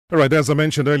All right, as I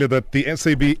mentioned earlier, that the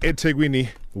SAB eThekwini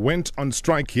went on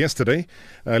strike yesterday,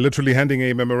 literally handing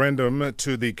a memorandum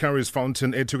to the Curries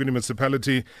Fountain eThekwini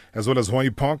municipality as well as Hoy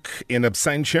Park in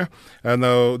absentia.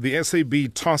 Now, the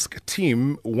SAB task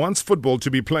team wants football to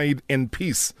be played in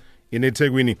peace in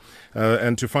eThekwini.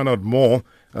 And to find out more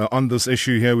on this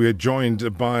issue here, we are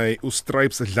joined by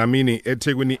Stripes Dlamini,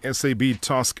 eThekwini SAB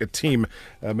task team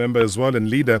member as well and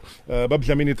leader.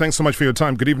 Dlamini, thanks so much for your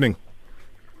time. Good evening.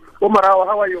 Omarawa,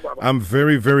 how are you, Baba? I'm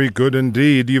very, very good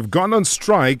indeed. You've gone on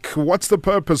strike. What's the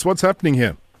purpose? What's happening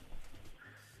here?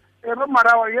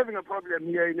 Omarawa, you're having a problem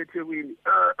here in eThekwini.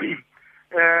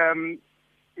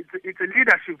 It's a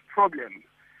leadership problem.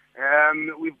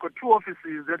 We've got two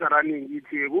offices that are running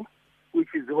eThekwini, which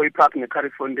is the Hoy Park and the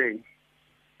Curries Fountain.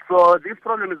 So this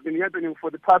problem has been happening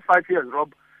for the past 5 years,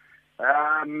 Rob.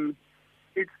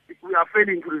 We are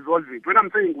failing to resolve it. When I'm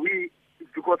saying we,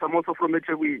 it's because I'm also from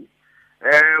eThekwini.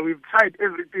 We've tried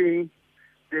everything.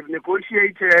 They've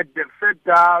negotiated. They've sat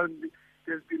down.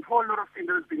 There's been a whole lot of things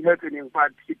that has been happening,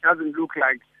 but it doesn't look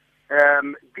like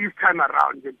this time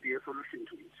around there'll be a solution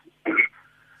to it.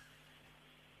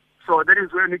 So that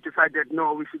is when we decided,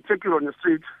 no, we should take it on the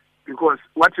street because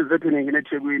what is happening in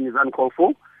eThekwini is uncalled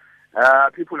for.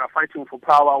 People are fighting for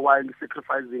power while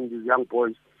sacrificing these young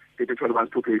boys that actually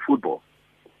want to play football.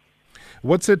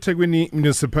 What's eThekwini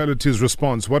municipality's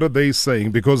response? What are they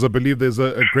saying? Because I believe there's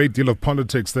a great deal of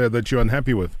politics there that you're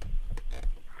unhappy with.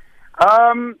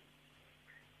 The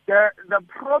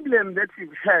problem that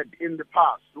we've had in the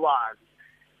past was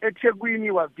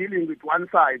eThekwini was dealing with one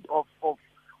side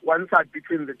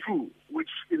between the two,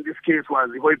 which in this case was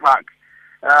the Hoy Park.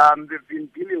 They've been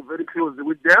dealing very closely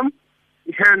with them.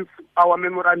 Hence, our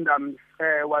memorandum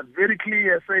was very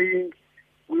clear, saying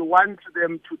we want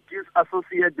them to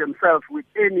disassociate themselves with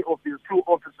any of these two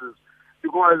offices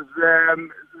because the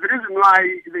reason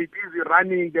why they're busy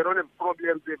running, they don't have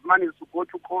problems, they've managed to go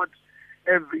to court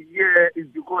every year is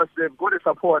because they've got a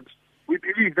support. We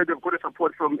believe that they've got a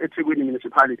support from eThekwini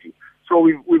municipality. So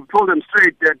we've told them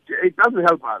straight that it doesn't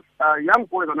help us. Young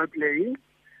boys are not playing.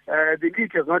 The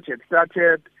league has not yet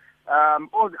started.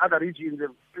 All the other regions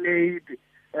have played.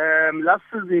 Last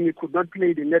season we could not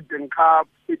play the Nedbank Cup.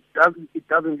 It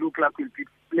doesn't look like we'll be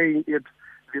playing it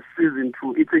this season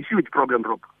too. It's a huge problem,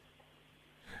 Rob.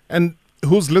 And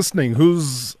who's listening?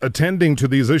 Who's attending to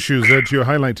these issues that you're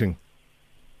highlighting?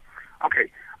 Okay.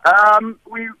 I'll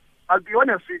be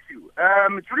honest with you.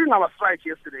 During our strike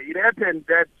yesterday, it happened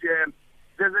that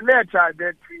there's a letter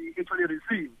that we actually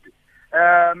received.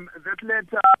 That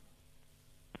letter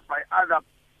by other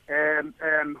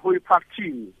Hoy Park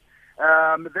teams.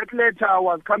 That letter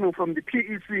was coming from the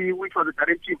PEC, which was a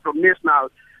directive from National,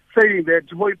 saying that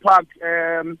Hoy Park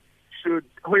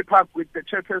with the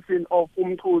chairperson of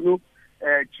Umkunu,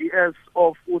 GS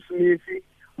of Usmisi,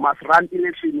 must run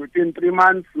election within 3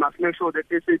 months, must make sure that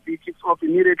SAP kicks off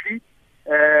immediately,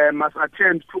 must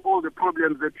attend to all the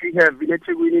problems that we have in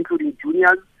eThekwini, including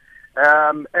juniors.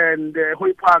 And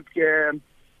Hoy Park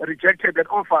rejected that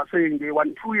offer, saying they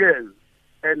want 2 years.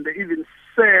 And they even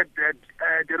said that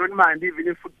they don't mind even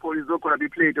if football is not going to be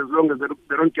played as long as they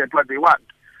don't get what they want.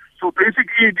 So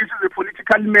basically, this is a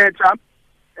political matter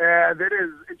that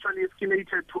is actually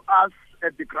escalated to us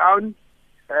at the ground.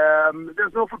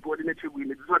 There's no football in eThekwini.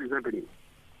 This is what is happening.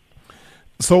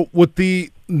 So with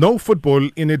the no football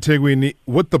in eThekwini,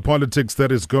 with the politics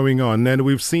that is going on, and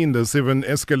we've seen this even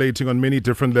escalating on many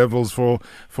different levels for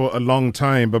a long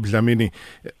time, Dlamini,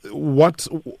 what,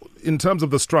 in terms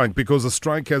of the strike, because the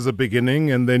strike has a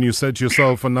beginning and then you set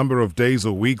yourself a number of days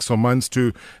or weeks or months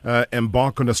to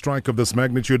embark on a strike of this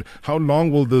magnitude, how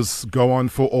long will this go on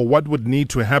for, or what would need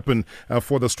to happen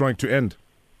for the strike to end?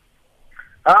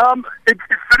 It's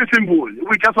very simple.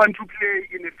 We just want to play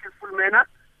in a peaceful manner.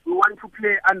 We want to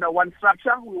play under one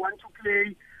structure. We want to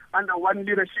play under one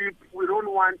leadership. We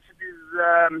don't want these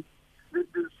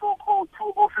so-called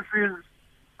two offices.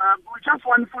 We just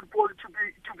want football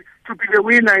to be the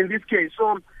winner in this case.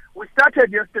 So we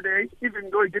started yesterday,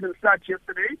 even though it didn't start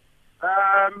yesterday.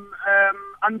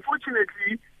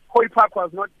 Unfortunately, Hoy Park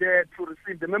was not there to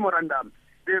receive the memorandum.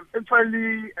 They've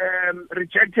actually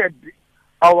rejected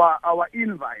our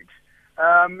invite.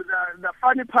 The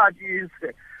funny part is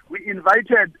we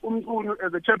invited Umkunu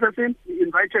as a chairperson, we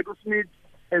invited Usmith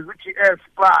as the GS,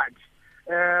 but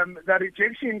the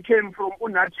rejection came from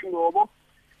Unachi Ngobo,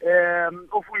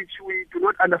 of which we do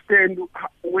not understand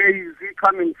where is he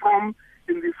coming from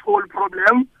in this whole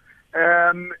problem.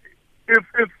 If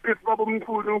Baba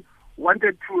Umkunu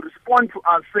wanted to respond to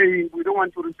us saying we don't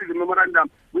want to receive the memorandum,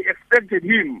 we expected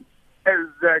him as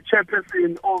the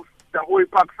chairperson of the Hoy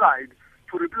Park side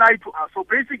to reply to us. So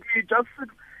basically, just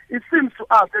it seems to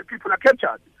us that people are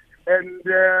captured, and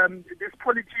this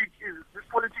politics is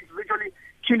literally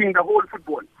killing the whole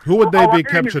football. Who would So they our be aim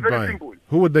is captured very by? simple.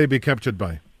 Who would they be captured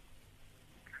by?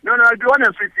 No, I'll be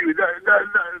honest with you.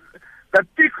 The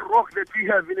thick rock that we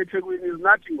have in eThekwini is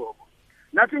nothing over.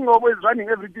 Nothing over is running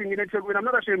everything in eThekwini. I'm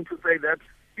not ashamed to say that.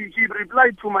 He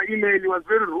replied to my email. He was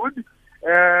very rude.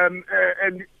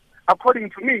 And according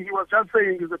to me, he was just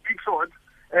saying he's a big shot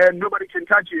and nobody can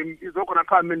touch him. He's not going to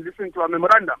come and listen to a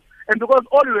memorandum. And because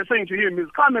all we were saying to him is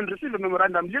come and receive a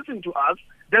memorandum, listen to us,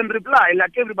 then reply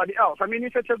like everybody else. I mean,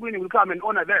 if eThekwini will come and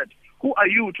honor that, who are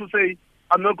you to say,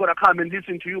 I'm not going to come and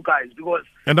listen to you guys? Because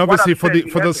and obviously, for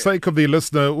the sake of the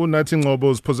listener, Unathi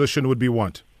Ngobo's position would be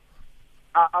what?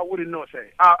 I wouldn't know,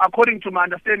 say. According to my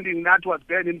understanding, that was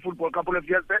banned in football a couple of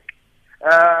years back.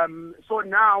 So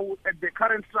now, at the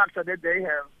current structure that they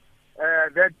have,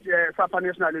 that SAFA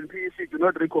National and PEC do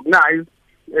not recognize,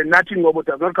 Nathi Ngobo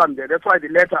does not come there. That's why the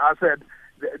letter, I said,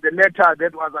 the letter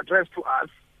that was addressed to us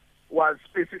was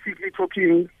specifically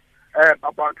talking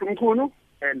about Mkhunu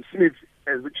and Smith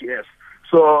as the GS.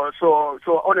 So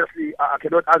honestly, I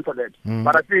cannot answer that.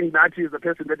 But I think Nathi is the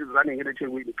person that is running in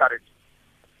eThekwini currently.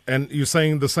 And you're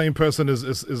saying the same person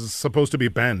is supposed to be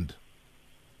banned?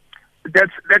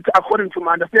 That's according to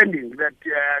my understanding, that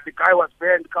the guy was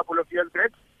banned a couple of years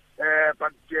back.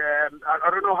 But I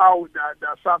don't know how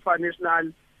the SAFA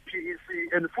National,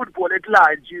 PEC, and football at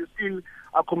large is still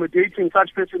accommodating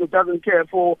such person who doesn't care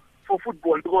for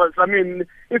football. Because, I mean,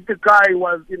 if the guy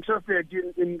was interested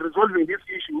in resolving this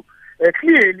issue,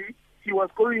 clearly he was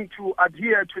going to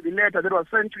adhere to the letter that was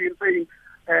sent to him saying,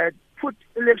 put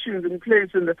elections in place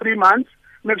in the 3 months,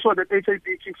 make sure that HIP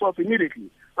kicks off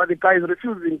immediately. But the guy is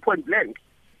refusing point blank.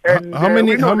 And how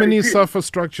many SAFA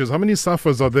structures, how many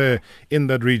SAFAs are there in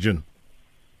that region?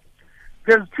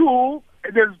 There's two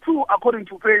according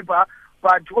to paper,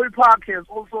 but Joy Park has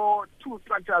also 2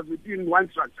 structures within one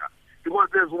structure. Because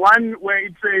there's one where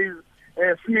it says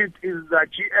Smith is the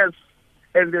GS,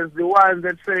 and there's the one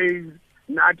that says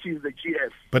Nathi is the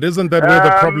GS. But isn't that where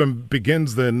the problem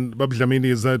begins then, Dlamini,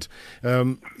 is that,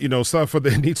 SAFA,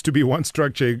 there needs to be one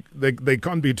structure, they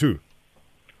can't be 2.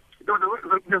 No,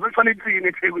 there's actually 3 in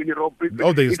eThekwini, Rob.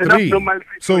 There's 3.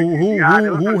 So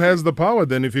who has the power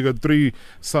then if you got 3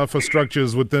 SAFA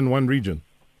structures within one region?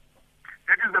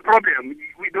 That is the problem.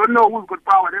 We don't know who's got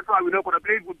power. That's why we're not going to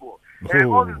play football.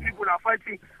 All these people are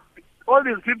fighting. All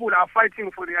these people are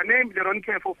fighting for their name. They don't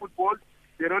care for football.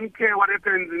 They don't care what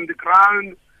happens in the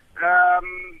ground.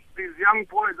 These young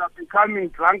boys are becoming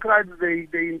drunkards. They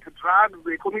into drugs.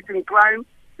 They're committing crime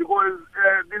because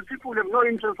these people have no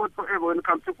interest whatsoever when it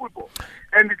comes to football.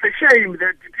 And it's a shame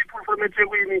that the people from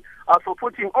eThekwini are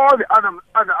supporting all the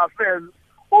other affairs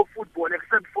of football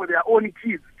except for their own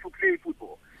kids to play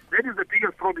football. That is the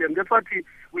biggest problem. That's what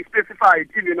we specified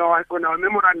even on our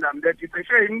memorandum, that it's a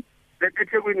shame that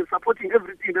eThekwini is supporting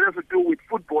everything that has to do with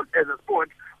football as a sport,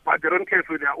 but they don't care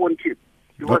for their own kids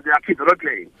because their kids are not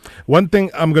playing. One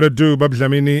thing I'm going to do,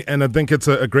 Dlamini, and I think it's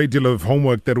a great deal of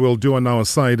homework that we'll do on our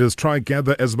side, is try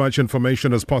gather as much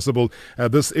information as possible.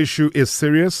 This issue is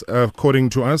serious, according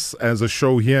to us, as a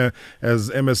show here, as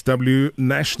MSW,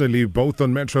 nationally, both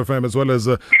on Metro FM as well as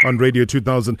on Radio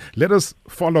 2000. Let us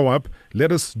follow up.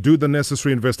 Let us do the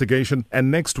necessary investigation. And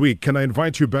next week, can I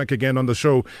invite you back again on the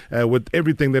show with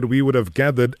everything that we would have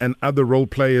gathered and other role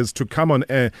players to come on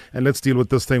air, and let's deal with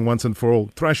this thing once and for all.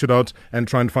 Thrash it out and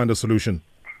try and find a solution.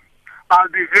 I'll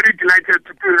be very delighted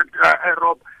to do it,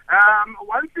 Rob.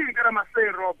 One thing that I must say,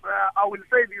 Rob, I will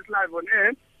say this live on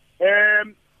air.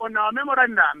 On our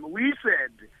memorandum, we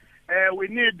said we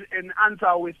need an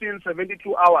answer within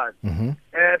 72 hours.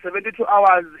 72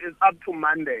 hours is up to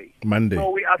Monday. So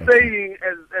we are saying,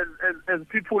 as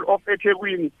people of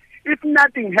eThekwini, if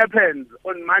nothing happens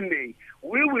on Monday,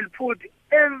 we will put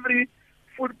every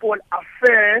football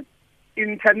affair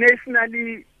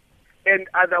internationally and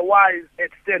otherwise at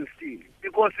standstill.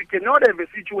 Because we cannot have a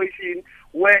situation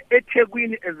where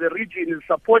eThekwini as a region is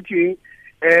supporting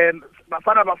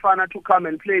Bafana to come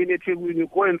and play in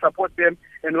eThekwini, go and support them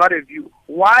and what have you,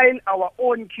 while our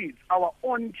own kids, our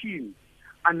own teams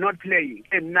are not playing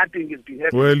and nothing is being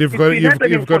happening. Well,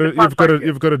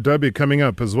 you've got a derby coming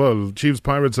up as well. Chiefs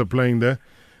Pirates are playing there.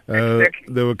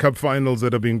 Exactly. There were cup finals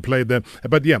that are being played there.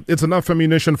 But yeah, it's enough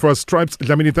ammunition for us. Stripes,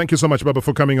 Dlamini, thank you so much, Baba,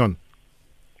 for coming on.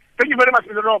 Thank you very much,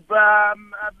 Mr. Rob.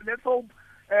 Let's hope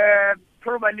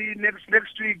probably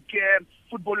next week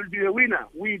football will be a winner.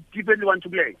 We definitely want to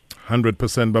play.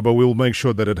 100%, Baba. We'll make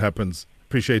sure that it happens.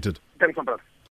 Appreciate it. Thanks, my brother.